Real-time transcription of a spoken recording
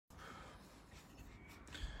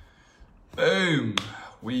Boom!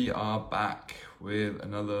 We are back with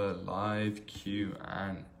another live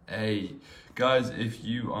Q&A. Guys, if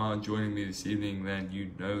you are joining me this evening, then you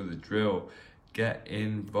know the drill. Get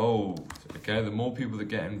involved, okay? The more people that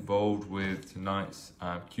get involved with tonight's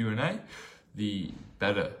Q&A, the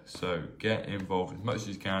better. So get involved as much as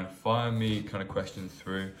you can. Fire me kind of questions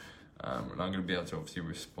through. And I'm going to be able to obviously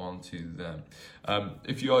respond to them.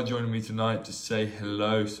 If you are joining me tonight, just say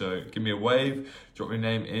hello. So give me a wave, drop your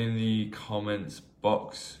name in the comments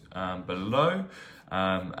box below.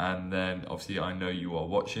 And then obviously I know you are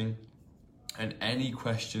watching. And any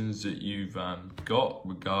questions that you've got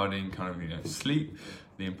regarding kind of, sleep,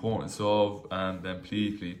 the importance of, then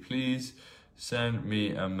please send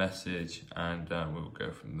me a message and we'll go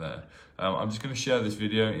from there. I'm just going to share this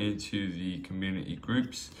video into the community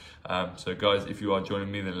groups. So guys, if you are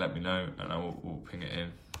joining me, then let me know and I will ping it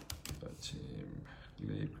in.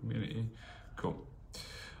 Glebe community, cool.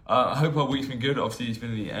 I hope our week's been good. Obviously, it's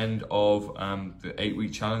been the end of the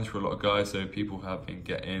 8-week challenge for a lot of guys, so people have been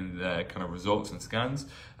getting their kind of results and scans.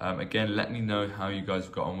 Again, let me know how you guys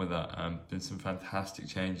have got on with that. Been some fantastic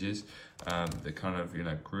changes. The kind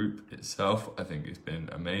of group itself, I think, has been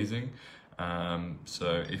amazing.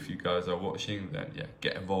 So if you guys are watching, then yeah,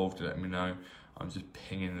 get involved. Let me know. I'm just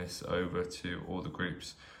pinging this over to all the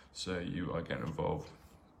groups, so you are getting involved.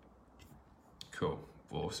 Cool,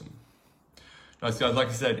 awesome. Nice guys, like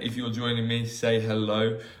I said, if you're joining me, say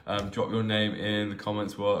hello. Drop your name in the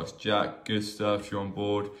comments box. Jack, good stuff, you're on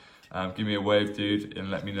board. Give me a wave, dude, and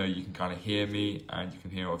let me know you can kind of hear me and you can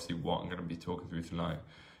hear obviously what I'm going to be talking through tonight.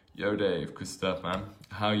 Yo, Dave, good stuff, man.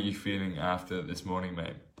 How are you feeling after this morning,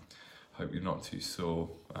 mate? Hope you're not too sore.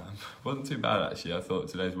 Wasn't too bad, actually. I thought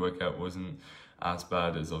today's workout wasn't as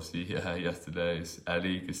bad as obviously yesterday's.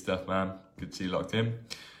 Eddie, good stuff, man. Good to see you locked in.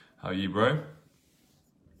 How are you, bro?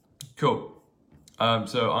 Cool.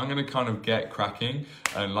 So I'm going to kind of get cracking,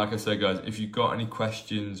 and like I said, guys, if you've got any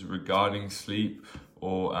questions regarding sleep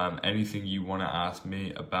or anything you want to ask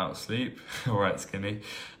me about sleep, all right, Skinny.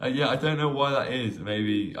 Yeah, I don't know why that is.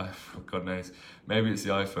 Maybe, God knows, maybe it's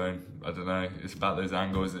the iPhone. I don't know. It's about those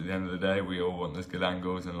angles at the end of the day. We all want those good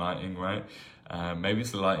angles and lighting, right? Maybe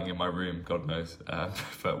it's the lighting in my room, God knows,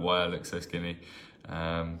 but why I look so skinny.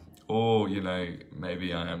 Or,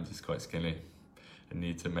 maybe I am just quite skinny. I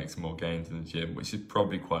need to make some more gains in the gym, which is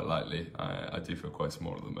probably quite likely. I do feel quite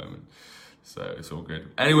small at the moment, so it's all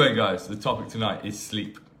good. Anyway, guys, the topic tonight is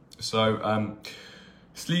sleep. So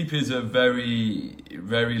sleep is a very,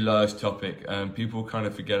 very large topic. People kind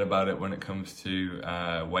of forget about it when it comes to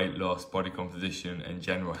weight loss, body composition, and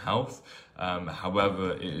general health.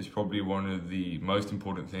 However, it is probably one of the most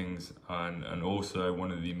important things and also one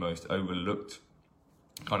of the most overlooked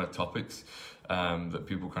kind of topics that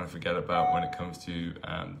people kind of forget about when it comes to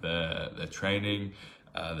their training,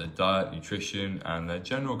 their diet, nutrition, and their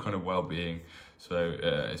general kind of well-being. So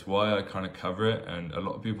it's why I kind of cover it, and a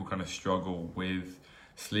lot of people kind of struggle with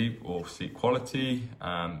sleep or sleep quality,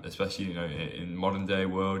 especially in modern day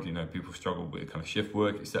world. People struggle with kind of shift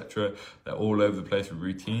work, etc. They're all over the place with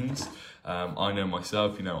routines. I know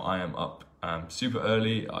myself, I am up super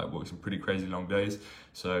early. I work some pretty crazy long days,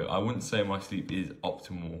 so I wouldn't say my sleep is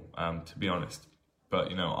optimal, to be honest.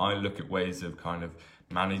 But I look at ways of kind of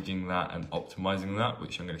managing that and optimizing that,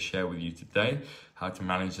 which I'm going to share with you today, how to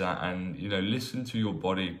manage that and listen to your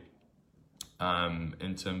body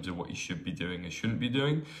in terms of what you should be doing and shouldn't be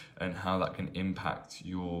doing, and how that can impact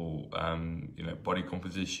your body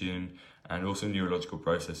composition and also neurological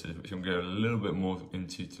processes, which I'm going to go a little bit more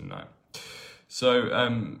into tonight.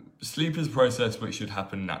 So sleep is a process which should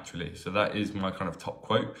happen naturally. So that is my kind of top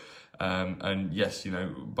quote. And yes,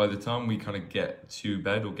 by the time we kind of get to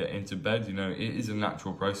bed or get into bed, it is a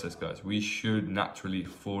natural process, guys. We should naturally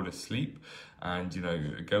fall asleep and,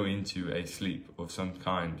 go into a sleep of some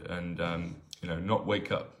kind and, not wake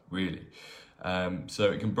up really.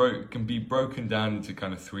 So it can be broken down into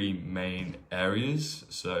kind of 3 main areas.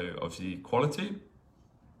 So obviously quality.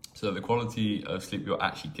 So the quality of sleep you're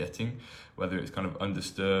actually getting, whether it's kind of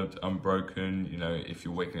undisturbed, unbroken, if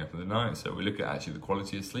you're waking up in the night. So we look at actually the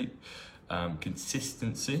quality of sleep.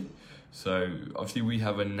 Consistency. So obviously we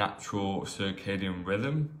have a natural circadian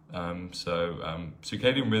rhythm.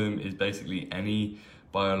 Circadian rhythm is basically any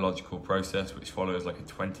biological process which follows like a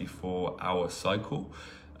 24-hour cycle.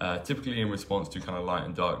 typically in response to kind of light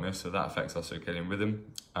and darkness, so that affects our circadian rhythm,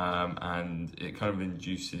 and it kind of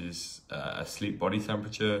induces a sleep body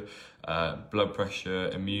temperature, blood pressure,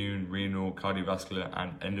 immune, renal, cardiovascular,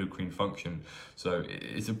 and endocrine function. So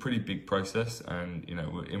it's a pretty big process, and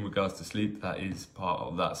in regards to sleep, that is part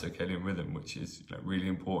of that circadian rhythm, which is really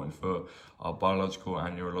important for our biological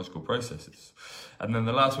and neurological processes. And then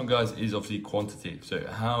the last one, guys, is obviously quantity. So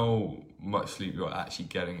how much sleep you're actually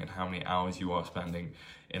getting and how many hours you are spending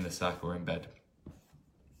in the sack or in bed.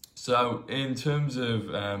 So in terms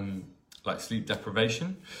of sleep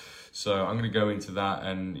deprivation, so I'm going to go into that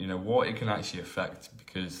and what it can actually affect,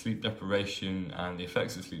 because sleep deprivation and the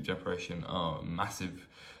effects of sleep deprivation are massive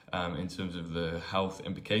in terms of the health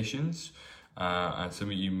implications. And some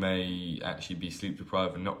of you may actually be sleep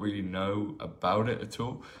deprived and not really know about it at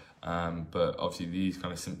all. But obviously these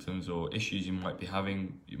kind of symptoms or issues you might be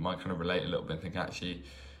having, you might kind of relate a little bit and think, actually,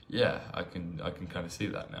 yeah, I can kind of see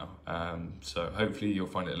that now. So hopefully you'll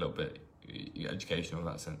find it a little bit educational in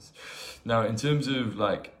that sense. Now, in terms of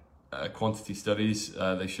quantity studies,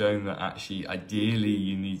 they've shown that actually ideally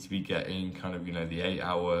you need to be getting kind of the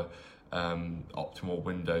 8-hour optimal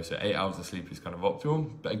window. So 8 hours of sleep is kind of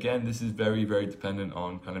optimal, but again, this is very, very dependent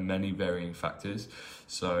on kind of many varying factors.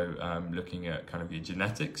 So looking at kind of your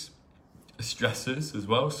genetics, stressors as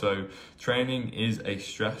well. So training is a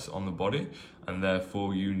stress on the body, and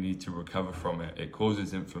therefore you need to recover from it. It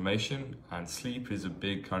causes inflammation, and sleep is a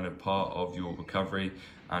big kind of part of your recovery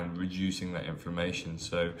and reducing that inflammation.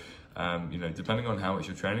 So depending on how much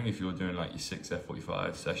you're training, if you're doing like your 6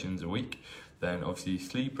 F45 sessions a week, then obviously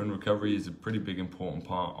sleep and recovery is a pretty big important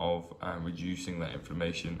part of reducing that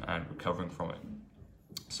inflammation and recovering from it.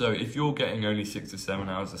 So if you're getting only 6 to 7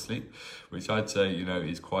 hours of sleep, which I'd say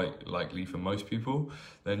is quite likely for most people,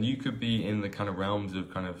 then you could be in the kind of realms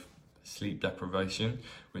of kind of sleep deprivation,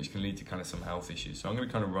 which can lead to kind of some health issues. So I'm going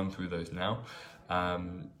to kind of run through those now.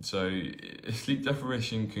 So sleep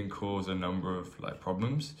deprivation can cause a number of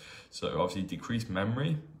problems. So obviously decreased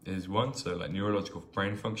memory is one, so neurological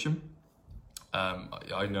brain function.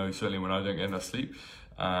 I know certainly when I don't get enough sleep,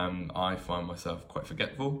 I find myself quite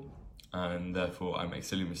forgetful, and therefore I make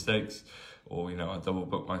silly mistakes, or I double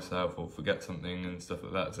book myself or forget something and stuff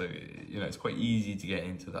like that. So it's quite easy to get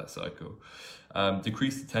into that cycle.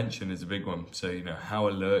 Decreased attention is a big one. So how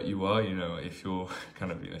alert you are. If you're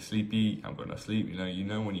kind of sleepy, haven't got enough sleep.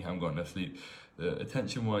 When you haven't got enough sleep,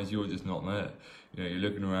 attention wise you're just not there. You're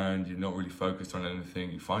looking around, you're not really focused on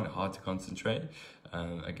anything, you find it hard to concentrate.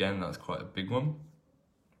 Again, that's quite a big one.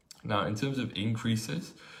 Now, in terms of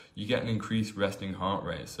increases, you get an increased resting heart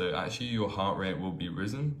rate. So actually your heart rate will be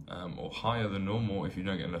risen or higher than normal if you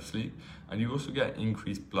don't get enough sleep. And you also get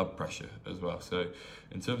increased blood pressure as well. So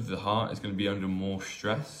in terms of the heart, it's going to be under more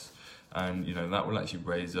stress, and that will actually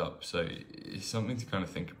raise up. So it's something to kind of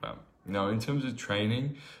think about. Now, in terms of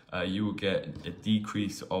training, you will get a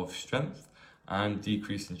decrease of strength and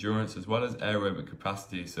decreased endurance, as well as aerobic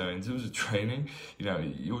capacity. So in terms of training,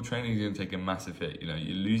 your training is going to take a massive hit. You're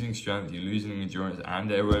losing strength, you're losing endurance and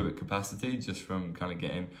aerobic capacity just from kind of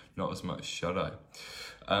getting not as much shut-eye.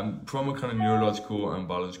 From a kind of neurological and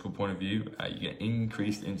biological point of view, you get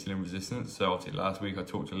increased insulin resistance. So obviously last week I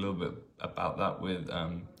talked a little bit about that with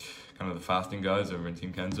kind of the fasting guys over in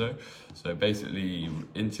Team Kenzo. So basically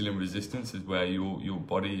insulin resistance is where your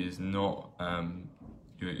body is not,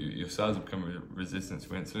 your cells become resistant to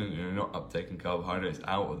insulin. You're not uptaking carbohydrates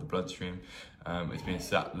out of the bloodstream. It's being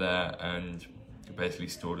sat there and basically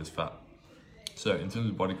stored as fat. So in terms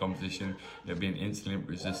of body composition, being insulin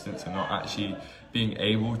resistant and not actually being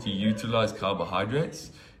able to utilize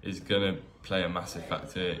carbohydrates is going to play a massive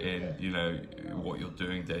factor in what you're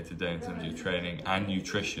doing day to day in terms of your training and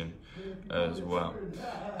nutrition as well.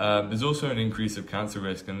 There's also an increase of cancer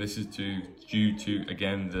risk, and this is due to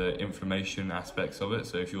again the inflammation aspects of it.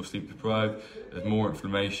 So if you're sleep deprived, there's more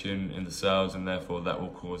inflammation in the cells, and therefore that will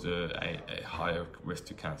cause a higher risk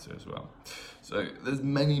to cancer as well. So there's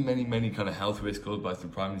many kind of health risks caused by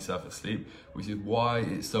depriving yourself of sleep, which is why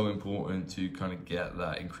it's so important to kind of get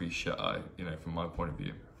that increased shut-eye, from my point of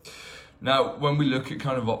view. Now, when we look at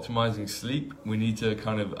kind of optimizing sleep, we need to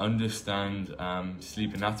kind of understand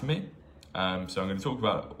sleep anatomy. So I'm going to talk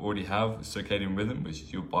about, already have circadian rhythm, which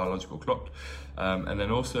is your biological clock, and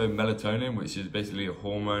then also melatonin, which is basically a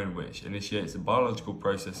hormone which initiates the biological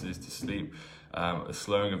processes to sleep, a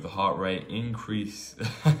slowing of the heart rate, increase.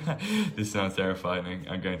 This sounds terrifying.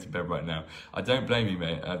 I'm going to bed right now. I don't blame you,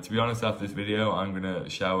 mate. To be honest, after this video, I'm going to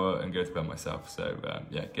shower and go to bed myself. So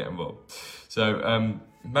yeah, get involved. So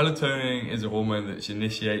melatonin is a hormone that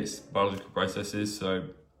initiates biological processes. So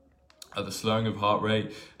The slowing of heart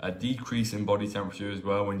rate, a decrease in body temperature as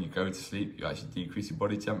well. When you go to sleep, you actually decrease your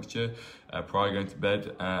body temperature prior going to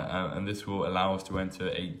bed, and this will allow us to enter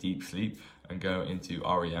a deep sleep and go into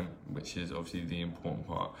REM, which is obviously the important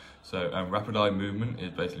part. So rapid eye movement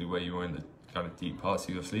is basically where you are in the kind of deep parts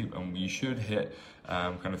of your sleep, and you should hit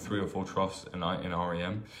kind of 3 or 4 troughs a night in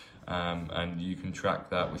REM. And you can track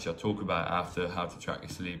that, which I'll talk about after, how to track your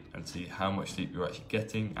sleep and see how much sleep you're actually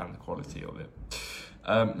getting and the quality of it.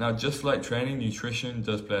 Now, just like training, nutrition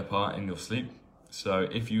does play a part in your sleep. So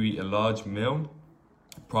if you eat a large meal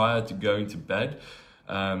prior to going to bed,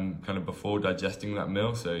 kind of before digesting that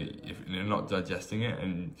meal, so if you're not digesting it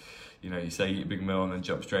and you say you eat a big meal and then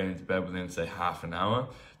jump straight into bed within, say, half an hour,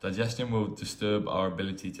 digestion will disturb our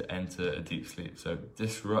ability to enter a deep sleep. So it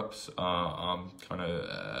disrupts our kind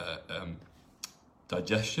of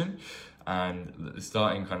digestion and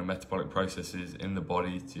starting kind of metabolic processes in the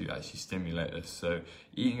body to actually stimulate us. So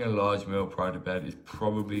eating a large meal prior to bed is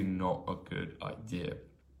probably not a good idea.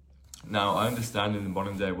 Now, I understand in the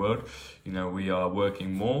modern day world, we are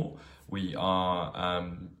working more, we are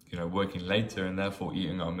working later, and therefore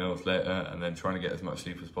eating our meals later and then trying to get as much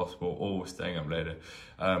sleep as possible, or staying up later.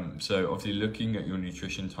 So obviously looking at your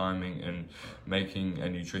nutrition timing and making a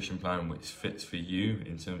nutrition plan which fits for you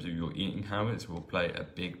in terms of your eating habits will play a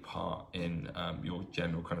big part in your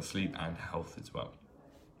general kind of sleep and health as well.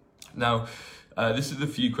 Now, this is a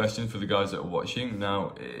few questions for the guys that are watching.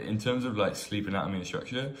 Now, in terms of like sleep anatomy and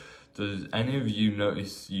structure, does any of you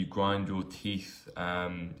notice you grind your teeth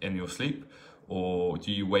in your sleep? Or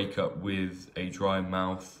do you wake up with a dry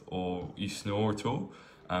mouth, or you snore at all?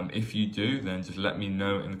 If you do, then just let me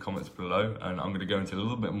know in the comments below, and I'm going to go into a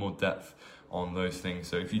little bit more depth on those things.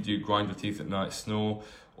 So if you do grind your teeth at night, snore,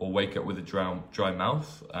 or wake up with a dry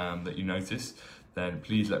mouth that you notice, then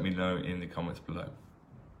please let me know in the comments below.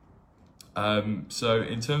 So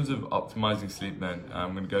in terms of optimizing sleep then,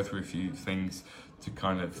 I'm going to go through a few things to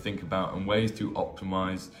kind of think about and ways to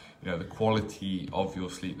optimize the quality of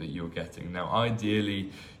your sleep that you're getting. Now,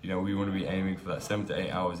 ideally, we want to be aiming for that 7 to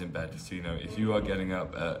 8 hours in bed. So, if you are getting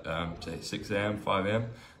up at, say, 6 a.m., 5 a.m.,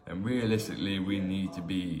 then realistically, we need to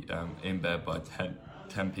be in bed by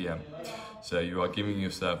 10 p.m. So you are giving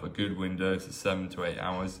yourself a good window to 7 to 8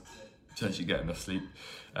 hours to actually get enough sleep.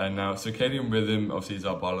 And now, circadian rhythm, obviously, is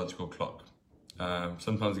our biological clock.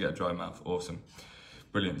 Sometimes I get a dry mouth. Awesome.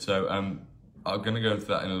 Brilliant. So, I'm going to go into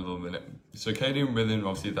that in a little minute. Circadian rhythm,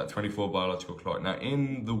 obviously, that 24 biological clock. Now,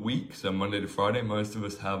 in the week, so Monday to Friday, most of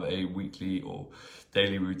us have a weekly or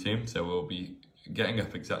daily routine. So we'll be getting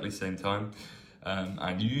up exactly the same time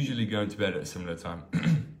and usually going to bed at a similar time.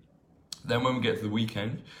 Then when we get to the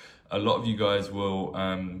weekend, a lot of you guys will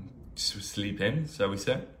sleep in, so we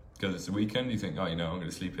say, because it's the weekend, you think, I'm going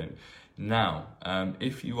to sleep in. Now,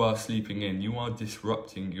 if you are sleeping in, you are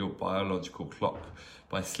disrupting your biological clock.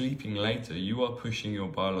 By sleeping later, you are pushing your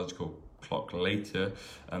biological clock later,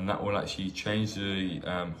 and that will actually change the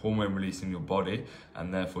hormone release in your body,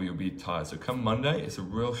 and therefore you'll be tired. So come Monday, it's a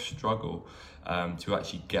real struggle to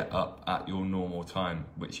actually get up at your normal time,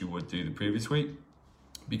 which you would do the previous week,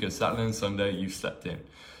 because Saturday and Sunday you slept in.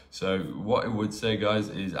 So what I would say, guys,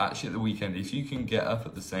 is actually at the weekend, if you can get up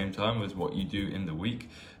at the same time as what you do in the week,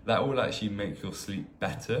 that will actually make your sleep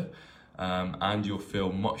better. And you'll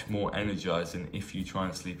feel much more energized than if you try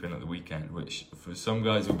and sleep in at the weekend, which for some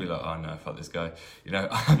guys will be like, oh no, fuck this guy.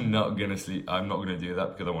 I'm not going to sleep. I'm not going to do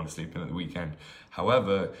that because I want to sleep in at the weekend.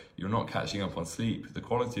 However, you're not catching up on sleep. The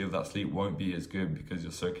quality of that sleep won't be as good because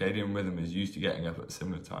your circadian rhythm is used to getting up at a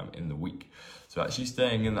similar time in the week. So actually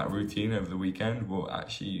staying in that routine over the weekend will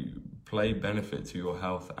actually play benefit to your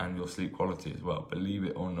health and your sleep quality as well, believe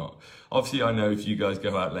it or not. Obviously, I know if you guys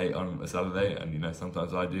go out late on a Saturday, and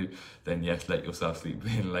sometimes I do, then yes, let yourself sleep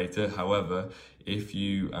in later. However, if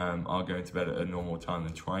you are going to bed at a normal time,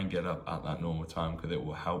 then try and get up at that normal time because it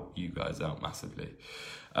will help you guys out massively.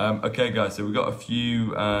 Okay, guys, so we've got a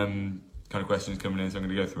few kind of questions coming in, so I'm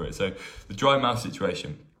going to go through it. So the dry mouth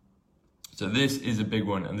situation. So this is a big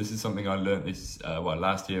one, and this is something I learned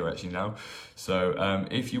last year actually now. So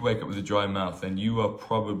if you wake up with a dry mouth, then you are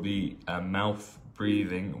probably mouth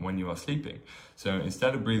breathing when you are sleeping. So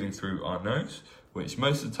instead of breathing through our nose, which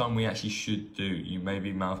most of the time we actually should do, you may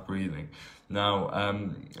be mouth breathing. Now,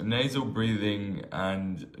 nasal breathing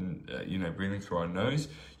and breathing through our nose,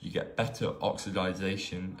 you get better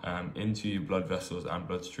oxidation into your blood vessels and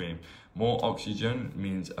bloodstream. More oxygen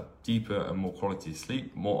means a deeper and more quality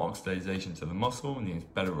sleep. More oxidation to the muscle means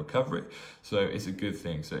better recovery. So it's a good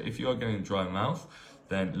thing. So if you are getting a dry mouth,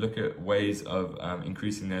 then look at ways of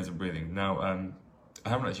increasing nasal breathing. Now, I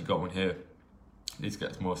haven't actually got one here. Need to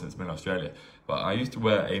get more since I'm in Australia. But but I used to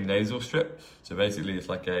wear a nasal strip. So basically it's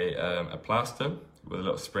like a plaster with a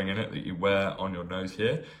little spring in it that you wear on your nose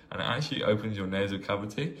here, and it actually opens your nasal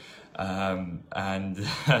cavity.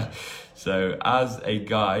 So as a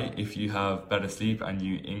guy, if you have better sleep and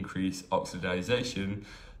you increase oxidization,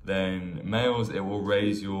 then males, it will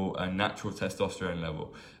raise your natural testosterone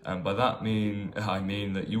level. And by that I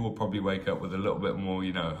mean that you will probably wake up with a little bit more,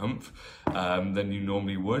 humph than you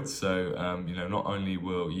normally would. So, not only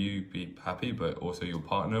will you be happy, but also your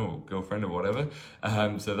partner or girlfriend or whatever.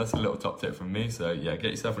 So that's a little top tip from me. So yeah, get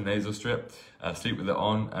yourself a nasal strip, sleep with it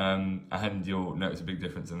on, and you'll notice a big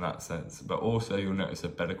difference in that sense. But also you'll notice a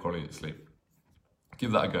better quality of sleep.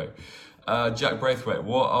 Give that a go. Jack Braithwaite,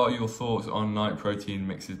 what are your thoughts on night protein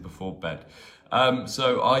mixes before bed? So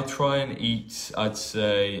I try and eat, I'd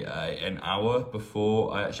say, an hour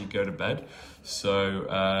before I actually go to bed. So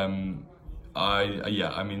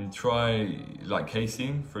try like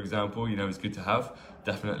casein, for example. It's good to have,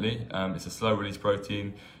 definitely. It's a slow release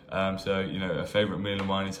protein. A favorite meal of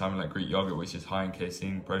mine is having like Greek yogurt, which is high in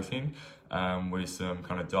casein protein, with some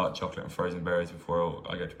kind of dark chocolate and frozen berries before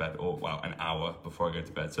I go to bed, or an hour before I go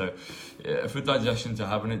to bed. So for digestion to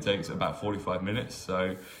happen, it takes about 45 minutes.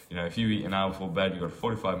 So, if you eat an hour before bed, you've got a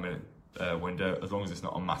 45-minute window, as long as it's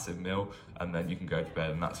not a massive meal, and then you can go to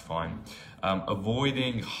bed, and that's fine.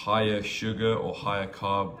 Avoiding higher sugar or higher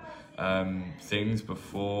carb things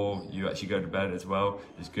before you actually go to bed as well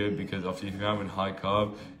is good, because obviously if you're having high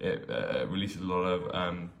carb, it releases a lot of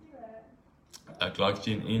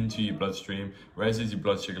glycogen into your bloodstream, raises your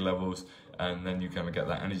blood sugar levels, and then you kind of get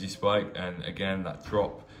that energy spike, and again that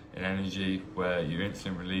drop in energy where your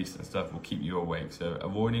insulin release and stuff will keep you awake. So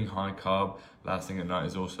avoiding high carb last thing at night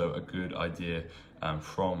is also a good idea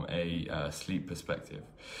from a sleep perspective.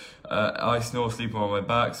 I snore sleep on my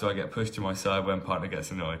back, so I get pushed to my side when partner gets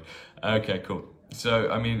annoyed. Okay, cool.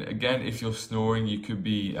 So, again, if you're snoring, you could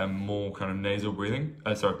be more kind of nasal breathing.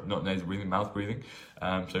 Not nasal breathing, mouth breathing.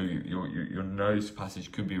 So your nose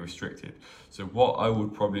passage could be restricted. So what I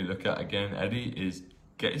would probably look at again, Eddie, is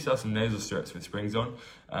get yourself some nasal strips with springs on,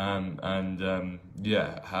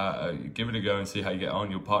 give it a go and see how you get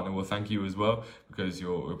on. Your partner will thank you as well, because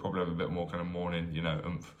you'll probably have a bit more kind of morning,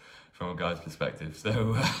 oomph from a guy's perspective.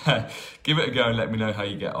 So give it a go and let me know how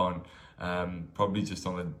you get on. Probably just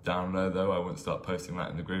on the down low though. I wouldn't start posting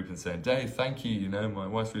that in the group and saying, Dave, thank you, my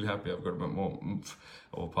wife's really happy, I've got a bit more oomph,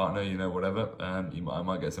 or partner, whatever. I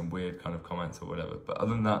might get some weird kind of comments or whatever, but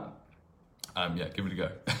other than that, give it a go.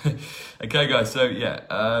 Okay guys, so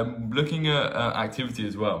looking at activity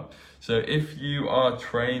as well. So if you are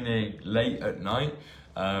training late at night,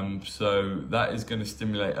 so that is going to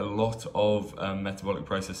stimulate a lot of metabolic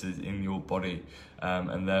processes in your body,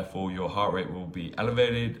 and therefore your heart rate will be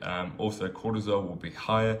elevated, also cortisol will be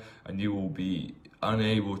higher, and you will be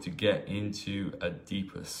unable to get into a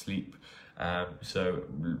deeper sleep. So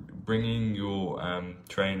bringing your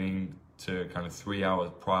training to kind of 3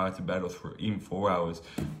 hours prior to bed, or even 4 hours,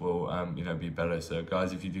 will be better. So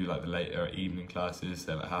guys, if you do like the later evening classes,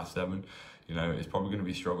 say like 7:30, it's probably going to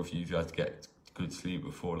be a struggle for you guys to get good sleep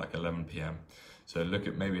before like 11 p.m. So look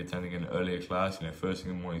at maybe attending an earlier class. First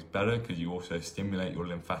thing in the morning is better, because you also stimulate your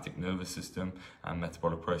lymphatic nervous system and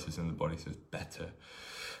metabolic process in the body, so it's better.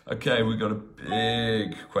 Okay, we got a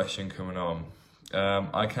big question coming on.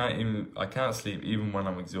 I can't sleep even when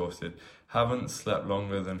I'm exhausted. Haven't slept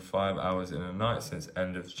longer than 5 hours in a night since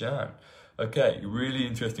end of Jan. Okay, really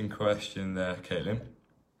interesting question there, Caitlin.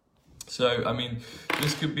 So,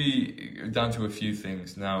 this could be down to a few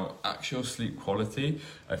things. Now, actual sleep quality,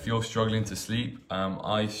 if you're struggling to sleep,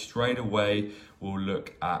 I straight away will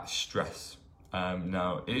look at stress.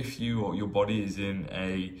 Now, if your body is in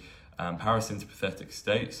a parasympathetic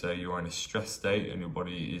state, so you're in a stress state and your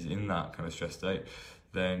body is in that kind of stress state,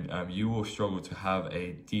 then you will struggle to have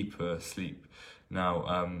a deeper sleep.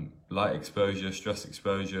 Now, light exposure, stress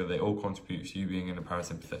exposure, they all contribute to you being in a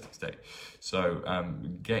parasympathetic state. So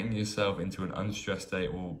getting yourself into an unstressed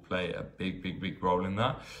state will play a big role in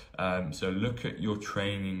that. So look at your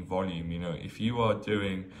training volume. If you are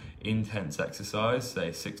doing intense exercise,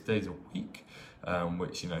 say 6 days a week,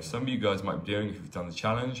 which some of you guys might be doing if you've done the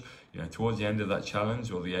challenge, towards the end of that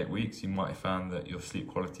challenge, or the 8 weeks, you might have found that your sleep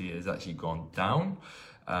quality has actually gone down.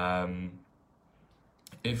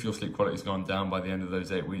 If your sleep quality has gone down by the end of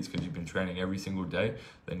those 8 weeks because you've been training every single day,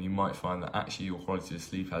 then you might find that actually your quality of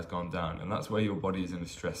sleep has gone down, and that's where your body is in a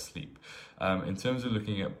stress sleep. In terms of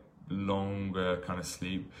looking at longer kind of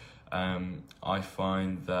sleep, I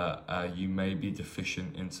find that you may be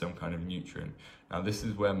deficient in some kind of nutrient. Now this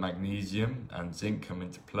is where magnesium and zinc come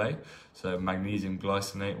into play. So magnesium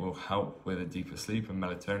glycinate will help with a deeper sleep and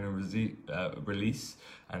melatonin release,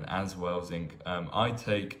 and as well zinc. I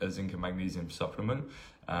take a zinc and magnesium supplement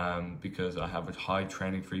because I have a high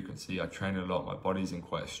training frequency. I train a lot, my body's in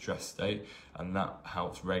quite a stress state, and that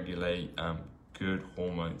helps regulate good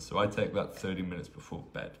hormones. So I take that 30 minutes before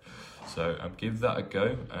bed. So give that a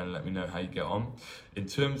go and let me know how you get on. In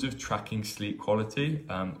terms of tracking sleep quality,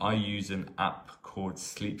 I use an app called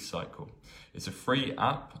Sleep Cycle. It's a free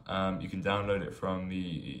app. You can download it from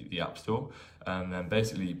the App Store, and then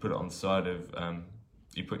basically you put it on the side of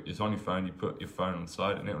it's on your phone, you put your phone on the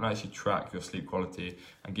side, and it will actually track your sleep quality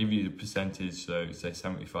and give you the percentage, so say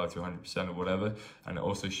 75 to 100% or whatever, and it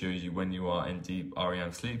also shows you when you are in deep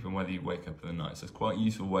REM sleep and whether you wake up in the night. So it's quite a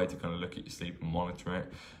useful way to kind of look at your sleep and monitor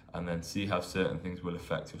it, and then see how certain things will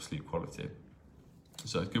affect your sleep quality.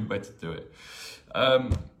 So it's a good way to do it.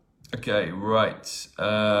 Okay, right.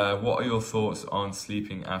 What are your thoughts on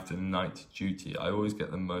sleeping after night duty? I always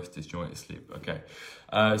get the most disjointed sleep. Okay,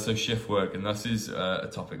 so shift work, and this is a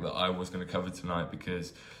topic that I was going to cover tonight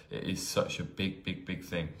because it is such a big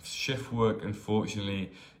thing. Shift work,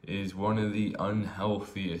 unfortunately, is one of the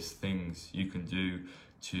unhealthiest things you can do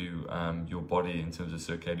to your body in terms of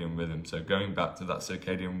circadian rhythm. So going back to that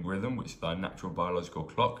circadian rhythm, which is our natural biological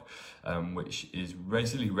clock, which is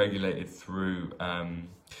basically regulated through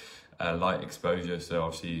light exposure. So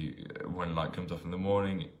obviously when light comes off in the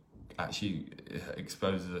morning, it actually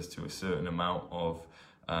exposes us to a certain amount of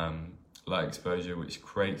light exposure, which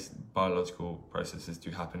creates biological processes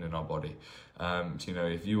to happen in our body. So, you know,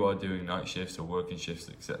 if you are doing night shifts or working shifts,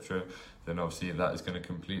 etc., then obviously that is going to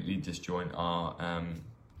completely disjoint our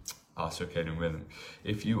circadian rhythm.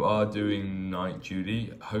 If you are doing night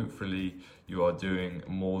duty, hopefully you are doing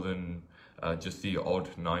more than just the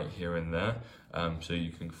odd night here and there, so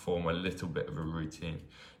you can form a little bit of a routine.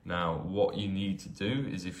 Now, what you need to do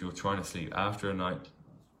is, if you're trying to sleep after a night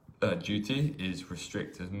duty, is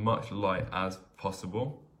restrict as much light as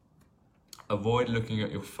possible. Avoid looking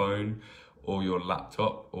at your phone or your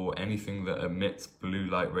laptop or anything that emits blue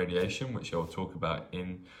light radiation, which I'll talk about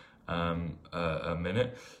in a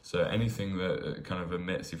minute. So anything that kind of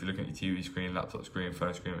emits, if you're looking at your TV screen, laptop screen,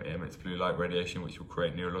 phone screen, it emits blue light radiation, which will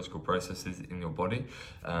create neurological processes in your body.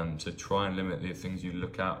 So try and limit the things you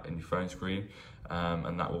look at in your phone screen,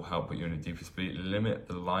 and that will help put you in a deeper sleep. Limit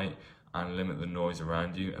the light and limit the noise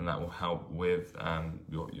around you, and that will help with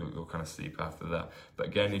your kind of sleep after that. But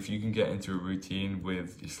again, if you can get into a routine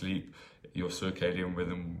with your sleep, your circadian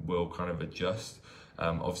rhythm will kind of adjust.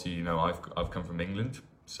 Obviously, you know, I've come from England,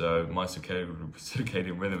 so my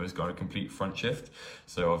circadian rhythm has got a complete front shift.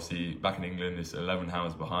 So obviously back in England it's 11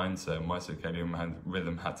 hours behind, so my circadian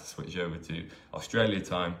rhythm had to switch over to Australia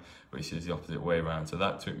time, which is the opposite way around. So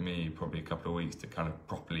that took me probably a couple of weeks to kind of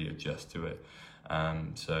properly adjust to it.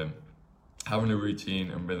 So having a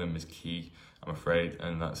routine and rhythm is key, I'm afraid,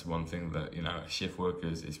 and that's one thing that, you know, shift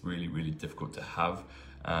workers, it's really difficult to have.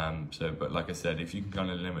 But like I said, if you can kind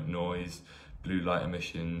of limit noise, blue light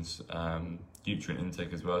emissions, nutrient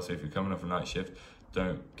intake as well. So if you're coming off a night shift,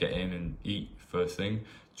 don't get in and eat first thing.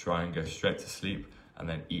 Try and go straight to sleep and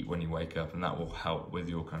then eat when you wake up, and that will help with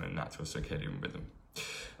your kind of natural circadian rhythm.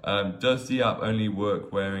 Does the app only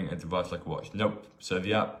work wearing a device like a watch? Nope. So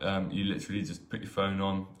the app, you literally just put your phone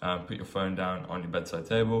on, put your phone down on your bedside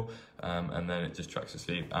table, and then it just tracks your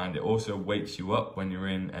sleep. And it also wakes you up when you're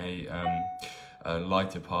in a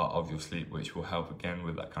lighter part of your sleep, which will help again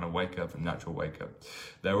with that kind of wake up and natural wake up.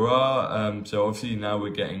 There are, so obviously now we're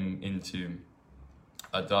getting into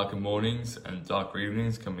darker mornings and darker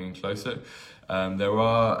evenings coming in closer. There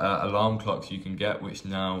are alarm clocks you can get which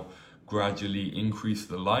now gradually increase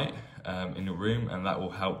the light in your room, and that will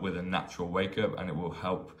help with a natural wake up, and it will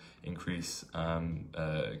help increase kind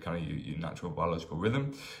of your natural biological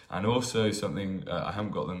rhythm. And also something, I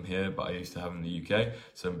haven't got them here, but I used to have in the UK,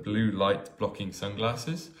 some blue light blocking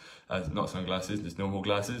sunglasses. Not sunglasses, just normal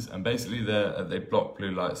glasses, and basically they block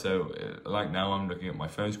blue light. So like now I'm looking at my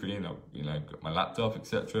phone screen, I've, you know, got my laptop,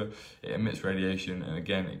 etc. It emits radiation, and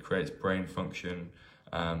again it creates brain function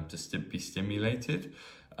to be stimulated,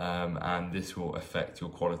 and this will affect your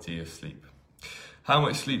quality of sleep. How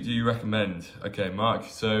much sleep do you recommend? Okay, Mark,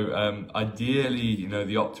 so ideally, you know,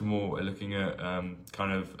 the optimal, looking at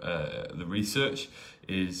kind of the research,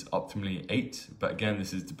 is optimally 8, but again,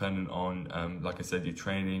 this is dependent on, like I said, your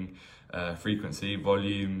training, frequency,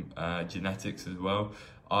 volume, genetics as well.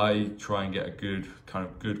 I try and get a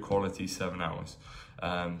good quality 7 hours.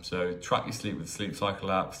 So track your sleep with the Sleep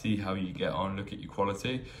Cycle app, see how you get on, look at your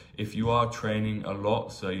quality. If you are training a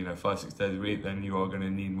lot, so 5-6 days a week, then you are going to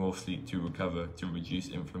need more sleep to recover, to reduce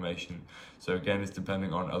inflammation. So again, it's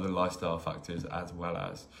depending on other lifestyle factors as well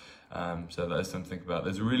as. So that is something to think about.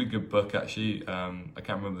 There's a really good book actually, I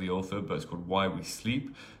can't remember the author, but it's called Why We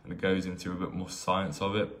Sleep, and it goes into a bit more science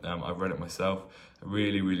of it. I've read it myself. A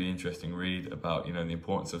really interesting read about the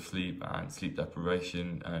importance of sleep and sleep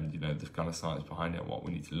deprivation, and the kind of science behind it and what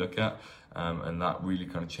we need to look at, and that really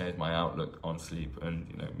kind of changed my outlook on sleep, and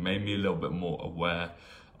made me a little bit more aware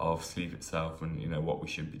of sleep itself and what we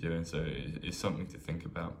should be doing. So it's something to think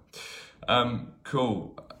about.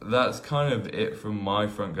 Cool, that's kind of it from my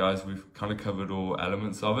front, guys. We've kind of covered all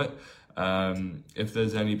elements of it. If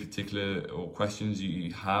there's any particular or questions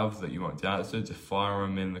you have that you want to answer, just fire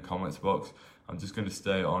them in the comments box. I'm just going to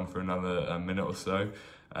stay on for another minute or so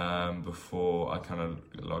before I kind of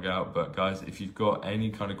log out. But guys, if you've got any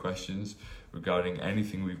kind of questions regarding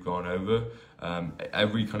anything we've gone over,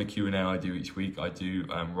 every kind of Q&A I do each week, I do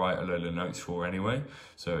write a load of notes for anyway.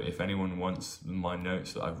 So if anyone wants my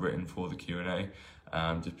notes that I've written for the Q&A,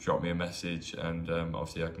 just drop me a message, and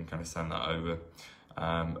obviously I can kind of send that over.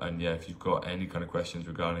 And yeah, if you've got any kind of questions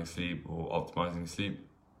regarding sleep or optimizing sleep,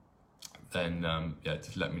 then yeah,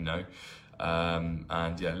 just let me know.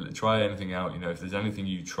 And yeah, try anything out. If there's anything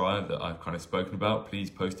you try that I've kind of spoken about, please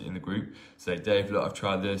post it in the group. Say, Dave, look, I've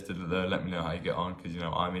tried this, let me know how you get on, because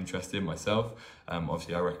I'm interested myself.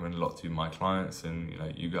 Obviously I recommend a lot to my clients and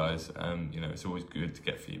you guys. It's always good to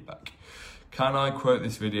get feedback. Can I quote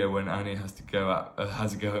this video when Annie has a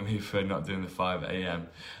go at me for not doing the 5 a.m?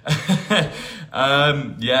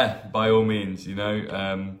 Yeah, by all means.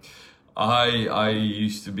 I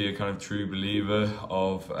used to be a kind of true believer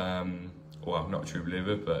of, well, not a true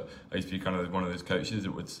believer, but I used to be kind of one of those coaches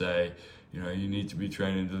that would say, you need to be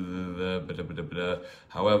training,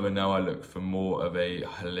 However, now I look for more of a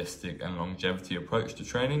holistic and longevity approach to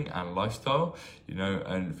training and lifestyle,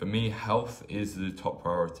 and for me, health is the top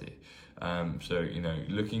priority. So,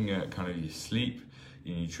 looking at kind of your sleep,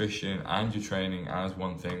 your nutrition, and your training as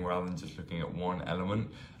one thing rather than just looking at one element,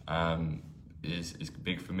 is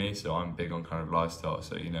big for me. So I'm big on kind of lifestyle.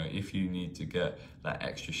 So, if you need to get that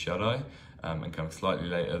extra shut-eye and kind of slightly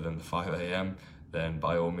later than the 5 a.m, then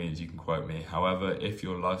by all means you can quote me. However, if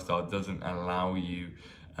your lifestyle doesn't allow you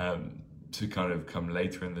to kind of come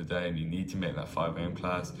later in the day and you need to make that 5 a.m.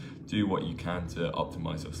 class, do what you can to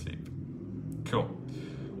optimize your sleep. Cool.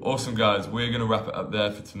 Awesome, guys. We're going to wrap it up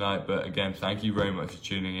there for tonight. But again, thank you very much for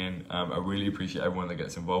tuning in. I really appreciate everyone that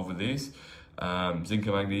gets involved with these. Zinc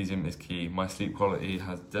and magnesium is key. My sleep quality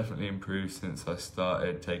has definitely improved since I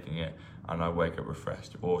started taking it, and I wake up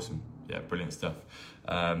refreshed. Awesome. Yeah, brilliant stuff.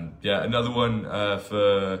 Yeah, another one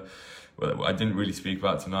well, I didn't really speak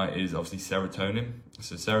about tonight is obviously serotonin.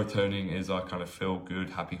 So serotonin is our kind of feel-good,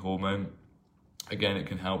 happy hormone. Again, it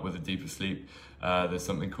can help with a deeper sleep. There's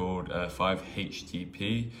something called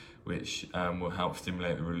 5-HTP, which will help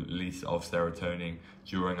stimulate the release of serotonin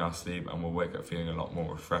during our sleep, and we'll wake up feeling a lot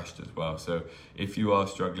more refreshed as well. So if you are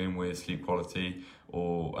struggling with sleep quality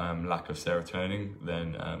or lack of serotonin,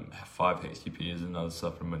 then 5-HTP is another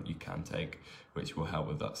supplement you can take, which will help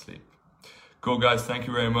with that sleep. Cool, guys. Thank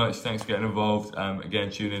you very much. Thanks for getting involved. Again,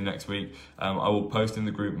 tune in next week. I will post in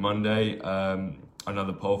the group Monday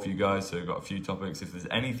another poll for you guys. So we've got a few topics. If there's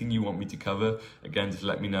anything you want me to cover, again, just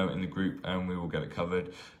let me know in the group and we will get it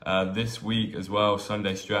covered. This week as well,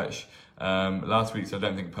 Sunday stretch. Last week's I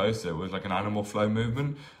don't think posted, it was like an animal flow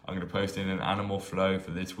movement. I'm going to post in an animal flow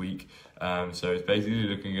for this week. So it's basically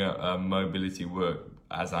looking at mobility work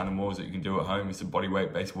as animals that you can do at home. It's a body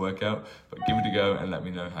weight based workout, but give it a go and let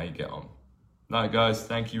me know how you get on. All right, guys,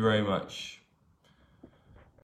 thank you very much.